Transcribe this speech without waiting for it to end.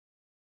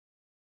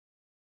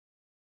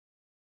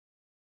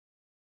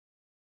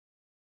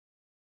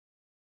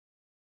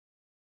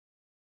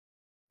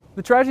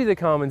The tragedy of the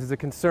commons is a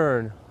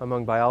concern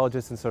among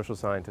biologists and social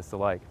scientists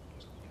alike.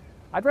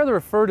 I'd rather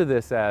refer to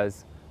this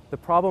as the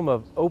problem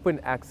of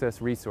open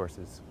access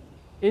resources.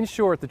 In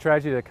short, the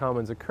tragedy of the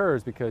commons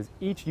occurs because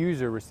each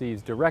user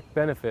receives direct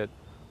benefit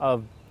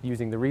of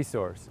using the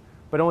resource,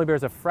 but only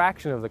bears a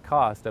fraction of the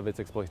cost of its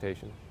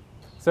exploitation.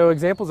 So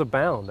examples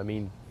abound.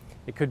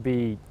 It could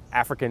be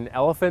African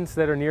elephants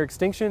that are near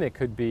extinction. It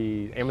could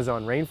be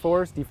Amazon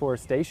rainforest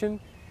deforestation.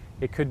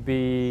 It could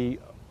be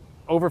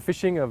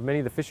overfishing of many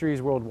of the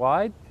fisheries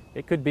worldwide.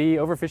 It could be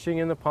overfishing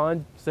in the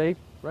pond, say,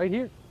 right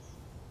here.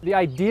 The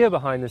idea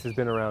behind this has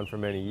been around for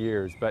many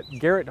years, but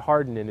Garrett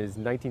Hardin in his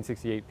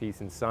 1968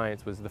 piece in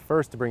Science was the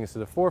first to bring this to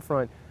the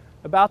forefront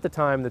about the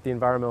time that the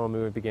environmental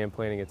movement began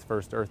planning its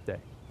first Earth Day.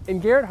 In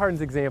Garrett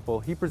Hardin's example,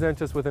 he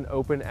presents us with an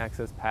open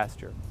access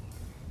pasture.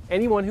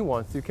 Anyone who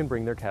wants to can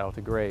bring their cattle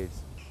to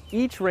graze.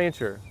 Each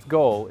rancher's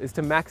goal is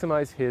to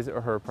maximize his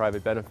or her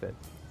private benefit.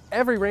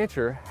 Every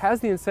rancher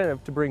has the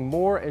incentive to bring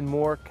more and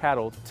more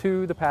cattle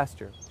to the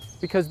pasture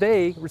because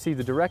they receive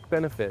the direct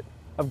benefit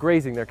of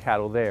grazing their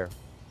cattle there.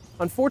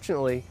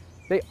 Unfortunately,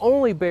 they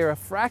only bear a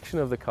fraction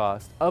of the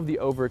cost of the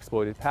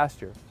overexploited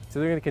pasture, so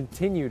they're going to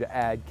continue to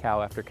add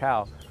cow after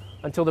cow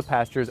until the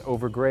pasture is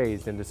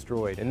overgrazed and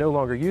destroyed and no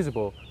longer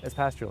usable as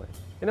pastureland.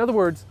 In other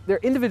words, their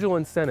individual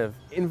incentive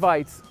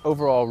invites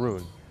overall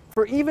ruin.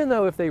 For even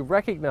though if they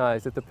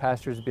recognize that the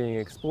pasture is being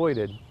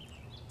exploited,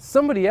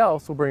 somebody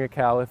else will bring a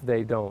cow if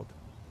they don't.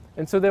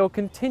 And so they'll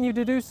continue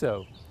to do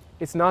so.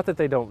 It's not that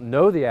they don't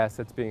know the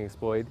asset's being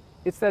exploited,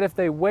 it's that if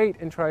they wait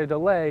and try to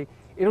delay,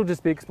 it'll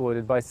just be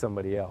exploited by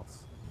somebody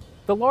else.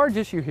 The large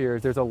issue here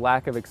is there's a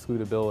lack of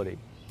excludability.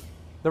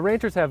 The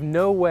ranchers have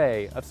no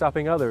way of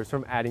stopping others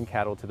from adding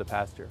cattle to the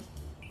pasture.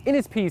 In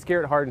his piece,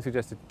 Garrett Hardin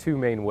suggested two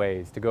main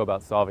ways to go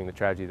about solving the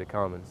tragedy of the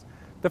commons.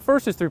 The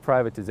first is through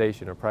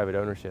privatization or private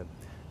ownership.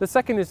 The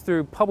second is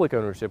through public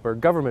ownership or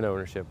government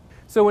ownership.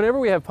 So whenever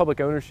we have public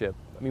ownership,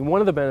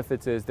 one of the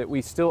benefits is that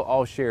we still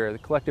all share the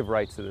collective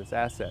rights to this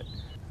asset.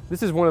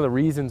 This is one of the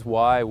reasons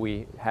why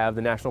we have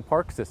the national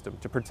park system,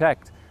 to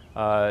protect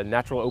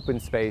natural open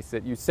space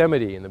at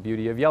Yosemite and the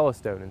beauty of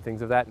Yellowstone and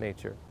things of that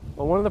nature.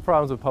 Well, one of the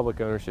problems with public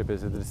ownership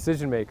is that the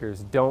decision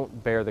makers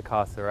don't bear the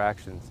cost of their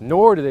actions,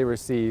 nor do they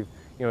receive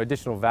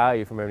additional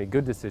value from any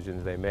good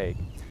decisions they make.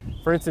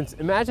 For instance,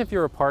 imagine if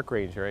you're a park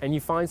ranger and you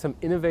find some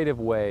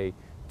innovative way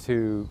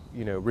to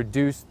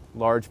reduce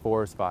large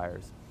forest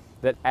fires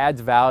that adds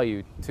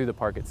value to the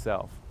park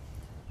itself.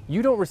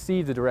 You don't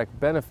receive the direct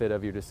benefit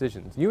of your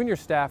decisions. You and your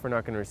staff are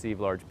not going to receive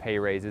large pay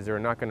raises or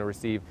are not going to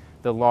receive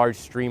the large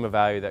stream of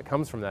value that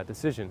comes from that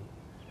decision.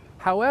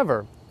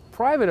 However,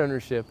 private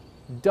ownership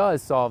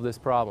does solve this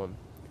problem.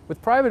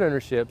 With private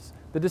ownerships,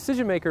 the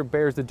decision maker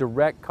bears the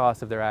direct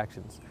cost of their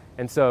actions.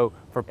 And so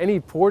for any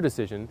poor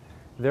decision,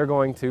 they're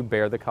going to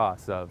bear the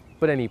costs of.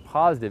 But any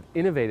positive,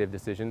 innovative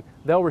decision,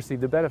 they'll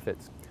receive the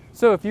benefits.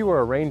 So if you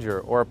were a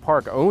ranger or a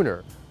park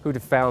owner who'd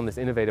found this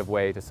innovative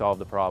way to solve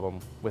the problem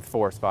with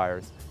forest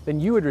fires, then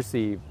you would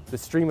receive the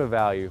stream of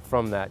value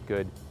from that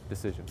good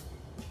decision.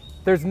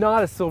 There's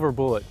not a silver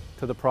bullet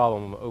to the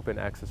problem of open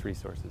access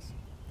resources.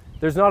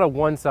 There's not a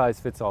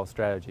one-size-fits-all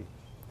strategy.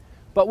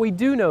 But we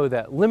do know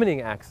that limiting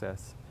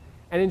access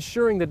and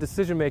ensuring that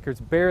decision makers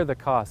bear the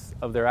costs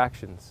of their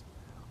actions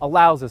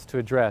allows us to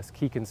address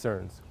key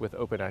concerns with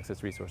open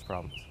access resource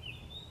problems.